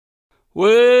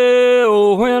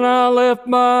Well, when I left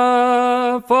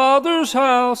my father's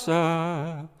house,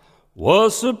 I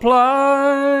was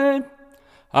supplied.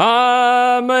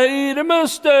 I made a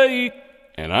mistake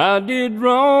and I did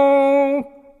wrong.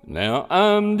 Now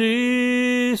I'm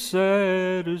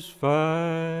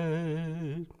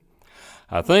dissatisfied.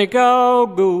 I think I'll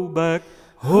go back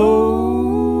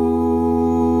home.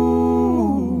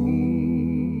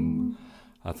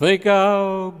 I think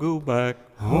I'll go back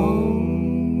home.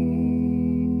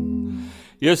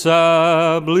 Yes,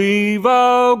 I believe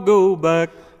I'll go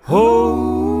back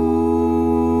home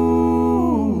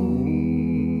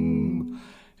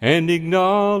and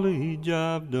acknowledge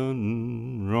I've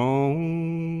done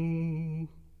wrong.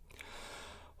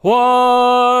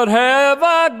 What have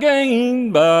I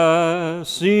gained by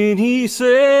sin, he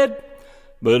said,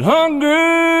 but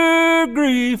hunger,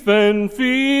 grief, and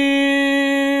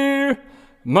fear?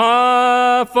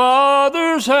 My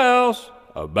Father's house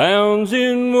abounds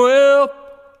in wealth,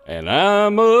 and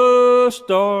I'm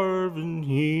starving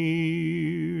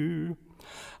here.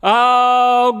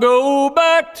 I'll go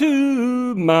back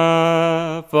to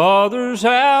my Father's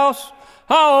house.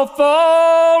 I'll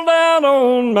fall down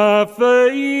on my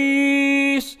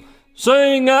face,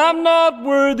 saying I'm not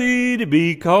worthy to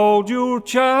be called your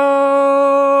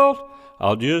child.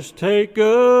 I'll just take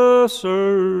a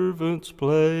servant's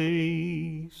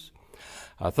place.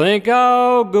 I think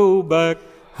I'll go back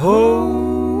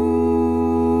home.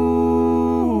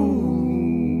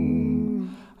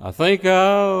 I think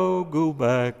I'll go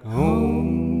back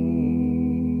home.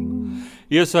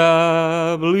 Yes,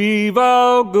 I believe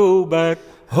I'll go back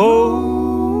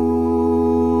home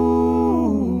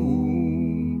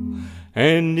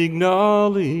and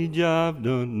acknowledge I've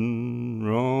done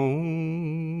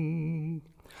wrong.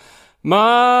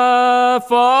 My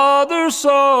father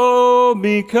saw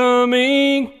me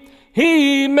coming.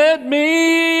 He met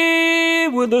me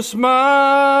with a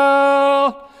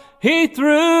smile. He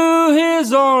threw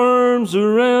his arms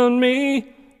around me,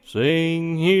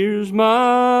 saying, "Here's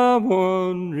my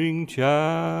wandering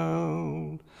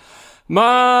child."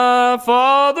 My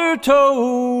father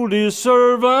told his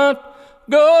servant,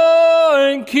 "Go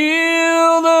and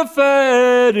kill the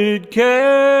fatted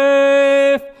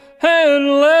calf,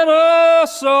 and let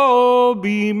us all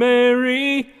be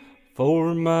merry,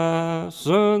 for my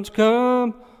son's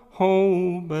come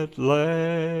home at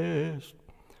last."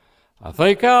 I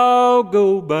think I'll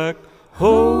go back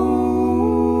home.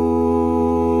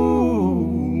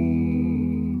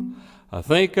 I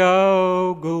think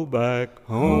I'll go back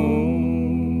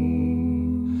home.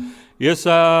 Yes,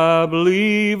 I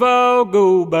believe I'll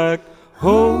go back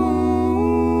home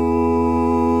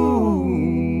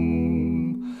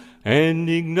and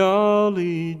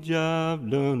acknowledge I've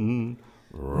done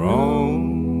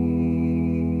wrong.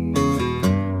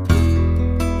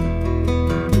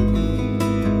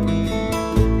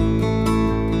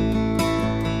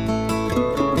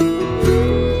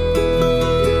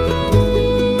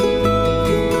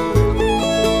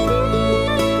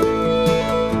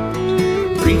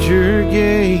 Preacher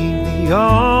gave the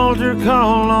altar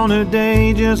call on a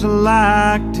day just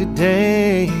like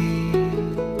today.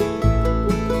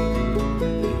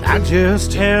 I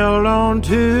just held on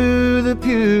to the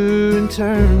pew and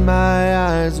turned my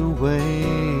eyes away.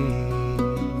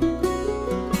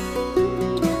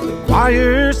 The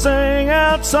choir sang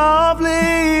out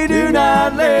softly, "Do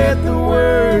not let the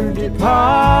word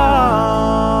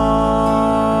depart."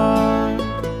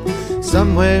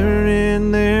 Somewhere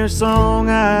in their song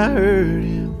I heard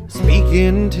him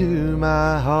speaking to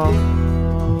my heart.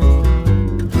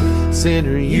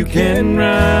 "Sinner, you can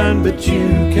run, but you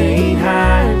can't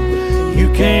hide. You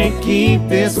can't keep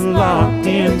this locked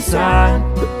inside.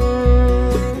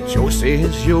 The choice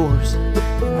is yours,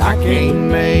 I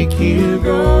can't make you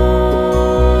go.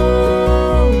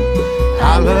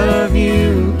 I love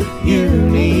you, you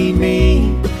need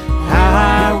me.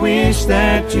 How I wish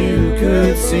that you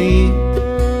could see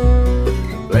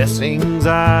the blessings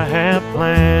I have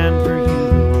planned for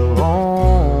you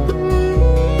alone.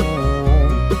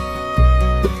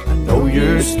 I know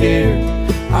you're scared,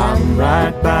 I'm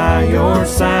right by your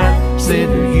side.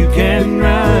 Sinner, you can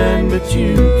run, but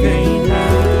you can't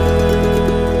hide."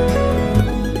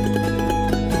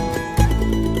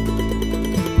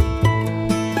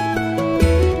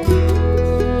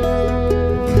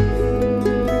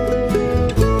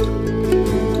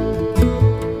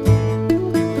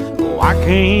 Why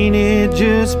can't it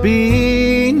just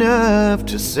be enough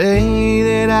to say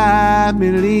that I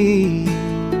believe?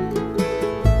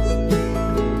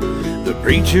 The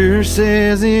preacher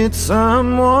says it's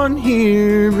someone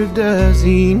here, but does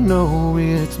he know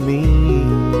it's me?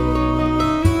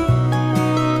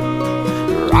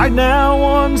 Right now,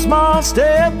 one small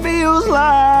step feels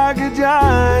like a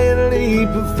giant leap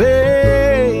of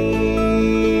faith.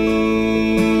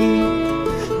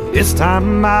 This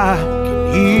time I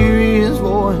can hear His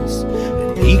voice,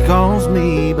 and He calls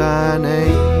me by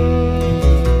name.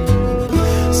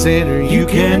 Sinner, you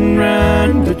can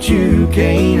run, but you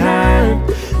can't hide.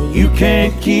 You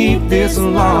can't keep this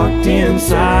locked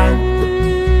inside.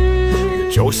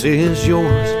 The choice is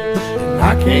yours, and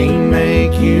I can't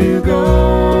make you go.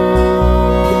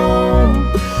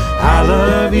 I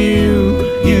love you,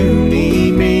 you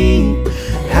need me.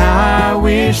 How I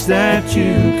wish that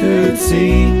you could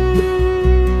see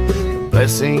the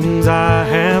blessings I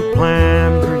have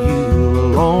planned for you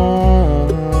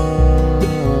alone.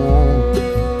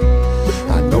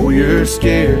 I know you're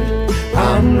scared,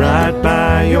 I'm right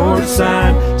by your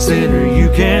side. Sinner, you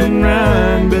can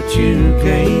run, but you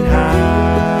can't hide.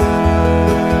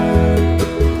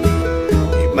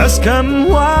 He must come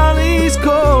while He's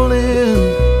calling.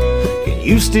 Can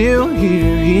you still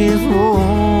hear His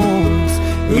voice?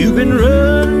 You've been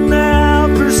running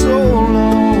out for so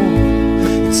long.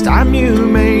 It's time you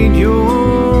made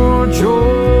your choice.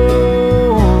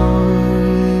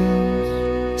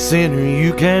 Sinner,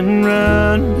 you can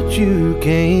run, but you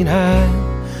can't hide.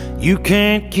 You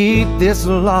can't keep this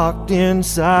locked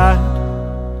inside.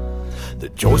 The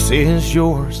choice is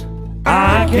yours,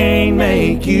 I can't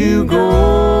make you go.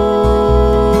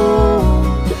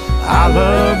 I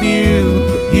love you,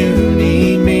 you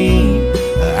need me.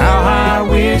 How I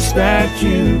wish that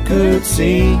you could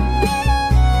see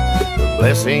the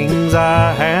blessings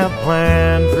I have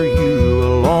planned for you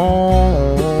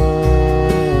alone.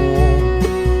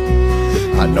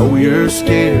 I know you're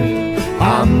scared,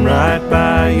 I'm right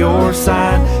by your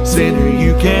side. Sinner,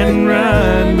 you can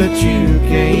run, but you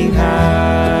can't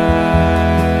hide.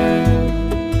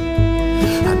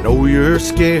 I know you're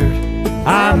scared,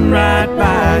 I'm right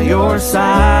by your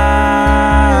side.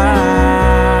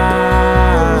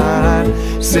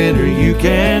 Sinner, you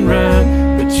can run,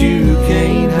 but you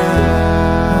can't hide.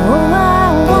 Oh,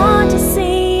 I want to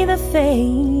see the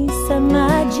face of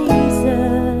my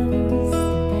Jesus,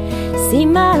 see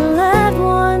my loved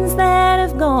ones that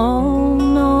have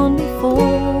gone on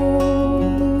before.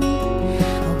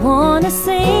 I want to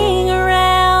sing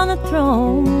around the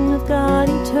throne of God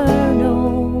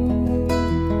eternal,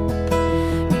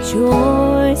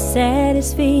 rejoice at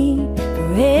His feet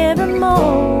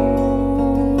forevermore.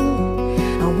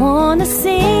 I want to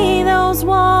see those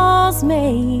walls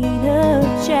made of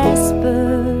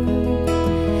jasper.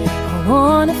 I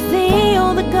want to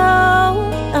feel the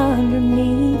gold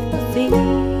underneath the feet.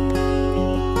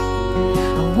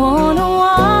 I want to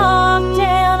walk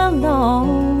down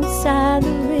alongside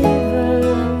the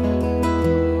river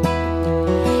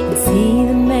and see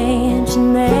the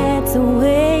mansion that's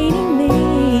awaiting me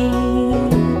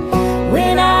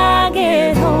when I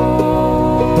get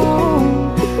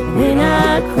home, when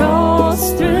I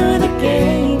cross through the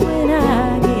gate, when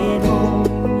I get home.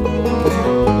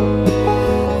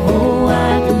 Oh,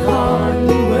 I can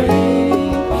hardly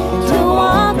wait to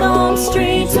walk on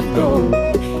streets of gold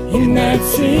in that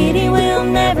city we'll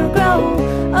never grow.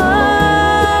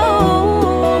 Oh,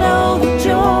 know the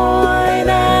joy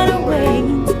that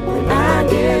awaits when I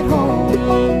get home.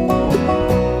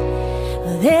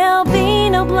 There'll be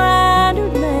no blinder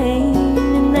lane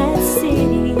in that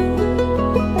city.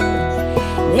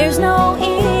 There's no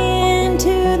end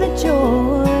to the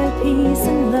joy, peace,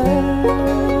 and love.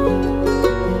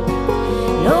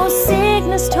 No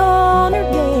sickness, torn, or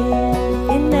death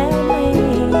in that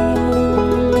land.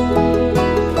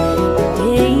 The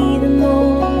day the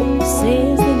Lord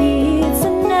says that it's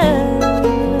enough.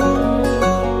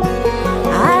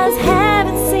 Eyes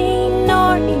haven't seen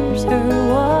nor ears heard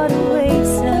what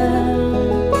awaits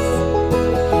us.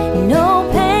 No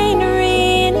pain or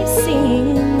any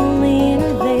sin will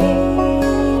enter there.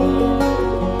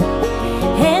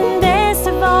 And best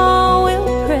of all, we'll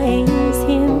praise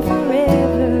Him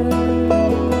forever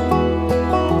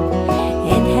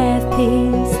and have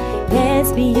peace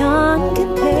that's beyond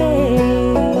compare.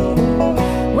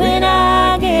 When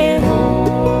I get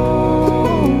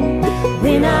home,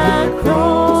 when I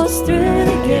cross through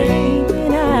the gate,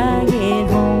 when I get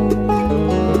home.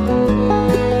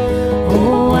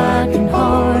 Oh, I can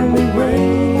hardly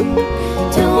wait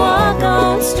to walk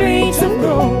on streets of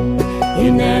gold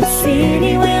in that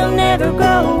city we'll never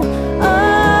grow.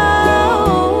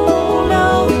 Oh,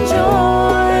 know the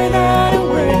joy that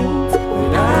awaits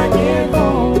when I get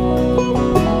home.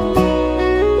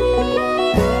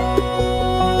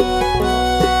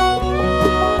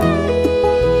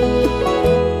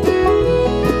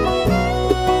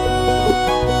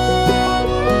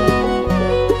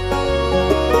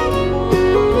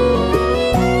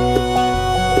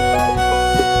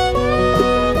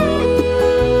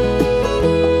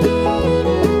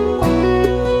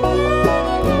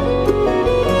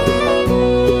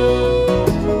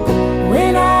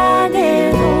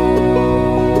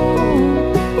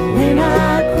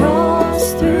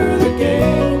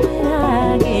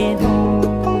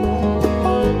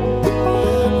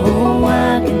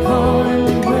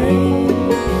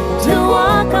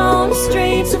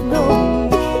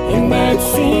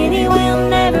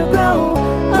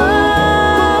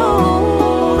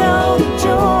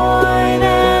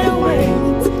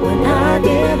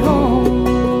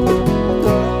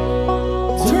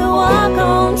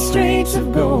 streets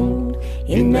of gold.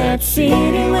 In that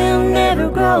city we'll never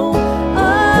grow old.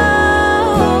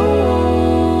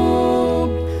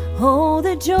 Oh,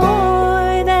 the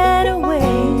joy that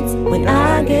awaits when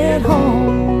I get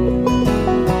home.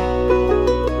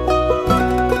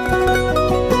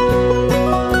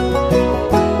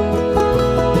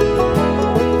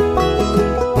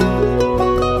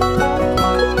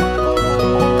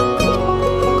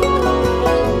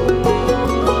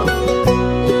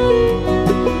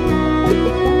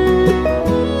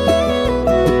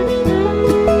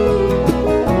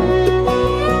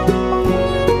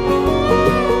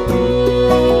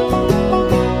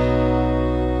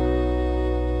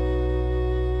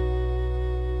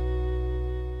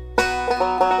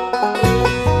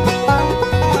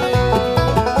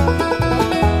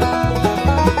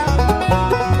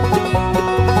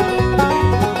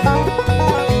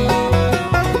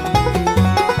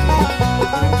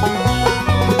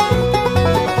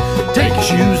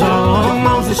 Shoes on,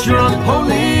 Moses, you're on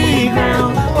holy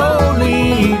ground,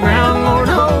 Lord,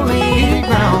 holy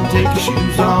ground. Take your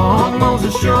shoes on,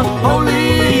 Moses, you're on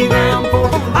holy ground, for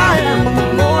I am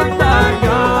the Lord thy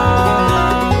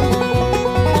God.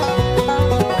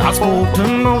 God spoke to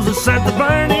Moses at the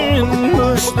burning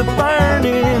bush,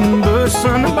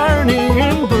 son, the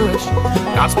burning bush.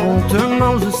 God spoke to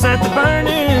Moses at the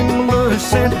burning bush,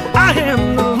 said, I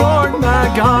am the Lord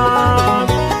thy God.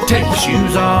 Take your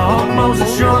shoes off,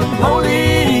 Moses, you're on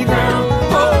holy ground,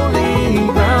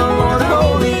 Lord,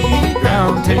 holy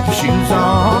ground. Take your shoes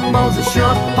off, Moses, you're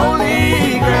on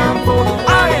holy ground, for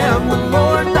I am the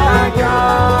Lord thy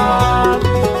God.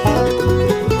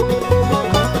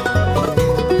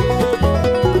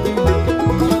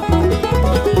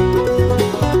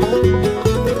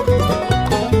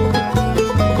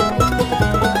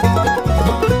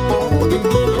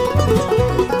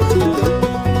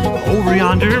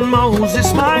 Yonder Moses,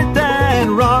 smite that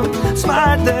rock,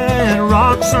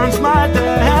 son, smite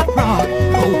that rock.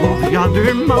 Oh, over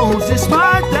yonder Moses,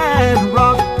 smite that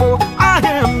rock, for I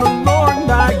am the Lord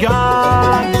thy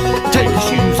God. Take your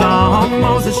shoes off,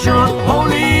 Moses, you're on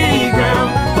holy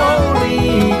ground,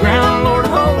 Lord,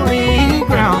 holy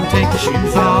ground. Take your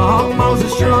shoes off,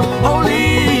 Moses, you're on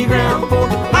holy ground, for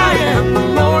I am the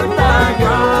Lord thy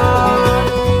God.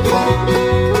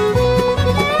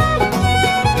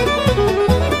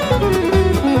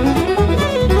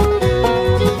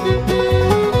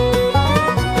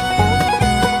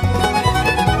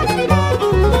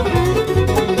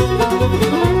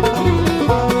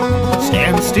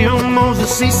 Still Moses,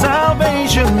 see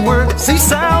salvation work, see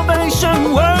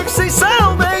salvation work, see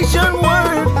salvation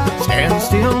work. Stand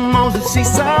still Moses, see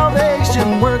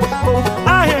salvation work, for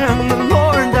I am the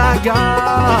Lord thy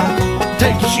God.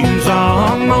 Take your shoes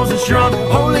off, Moses, you're on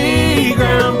holy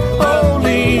ground,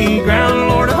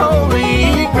 Lord,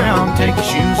 holy ground. Take your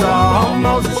shoes off,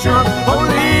 Moses, you're on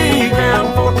holy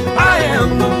ground, for I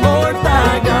am the Lord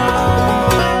thy God.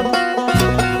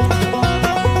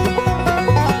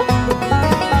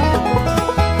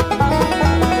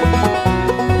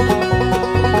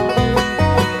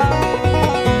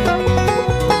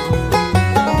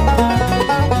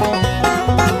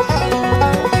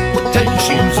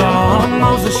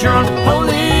 Moses, you're on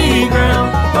holy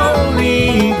ground,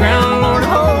 Lord,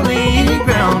 holy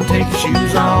ground. Take your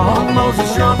shoes off,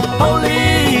 Moses, you're on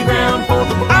holy ground, for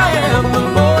I am the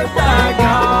Lord thy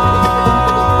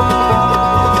God.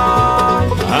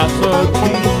 I saw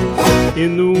Jesus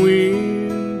in the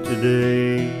wind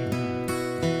today,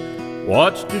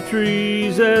 watched the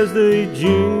trees as they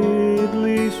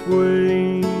gently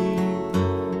sway,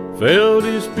 felt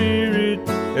his spirit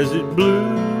as it blew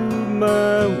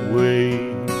my way.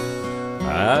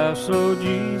 I saw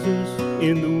Jesus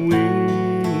in the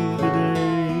wind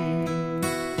today.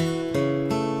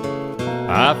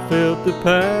 I felt the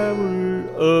power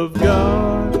of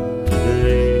God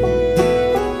today.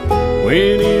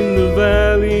 When in the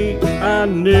valley I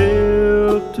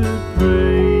knelt to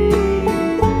pray,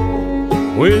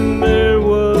 when there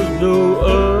was no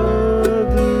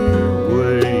other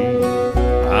way,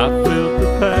 I felt the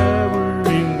power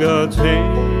in God's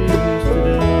hands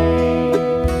today.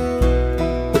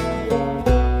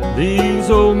 These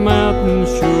old mountains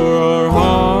sure are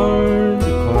hard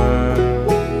to climb,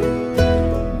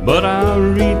 but I'll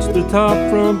reach the top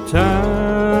from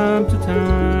time to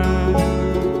time.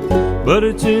 But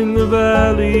it's in the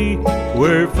valley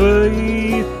where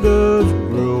faith does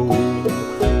grow.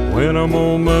 When I'm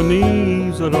on my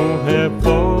knees, I don't have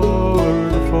far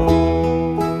to fall.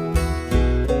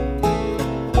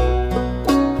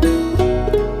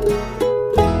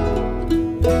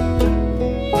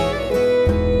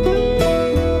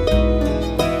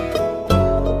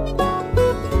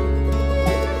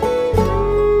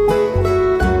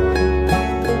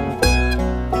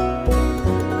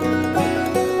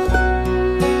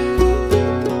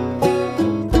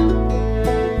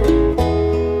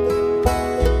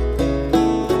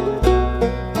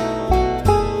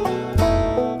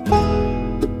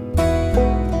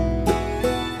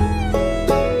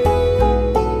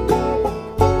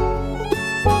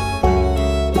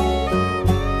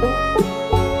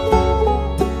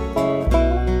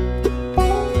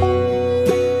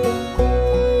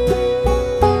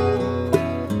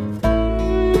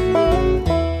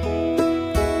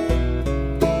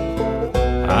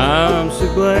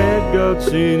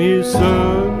 sent his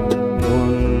son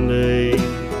one day.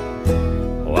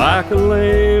 Like a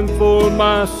lamb for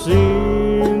my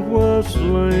sins was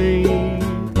slain,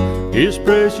 his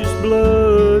precious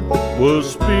blood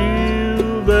was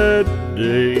spilled that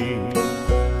day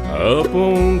up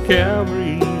on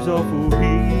Calvary's awful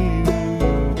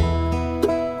hill.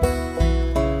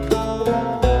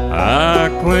 I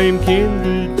claim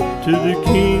kindred to the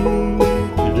King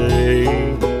today,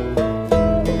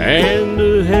 and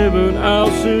to heaven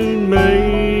I'll soon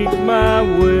make my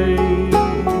way.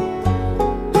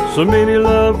 So many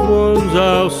loved ones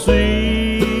I'll see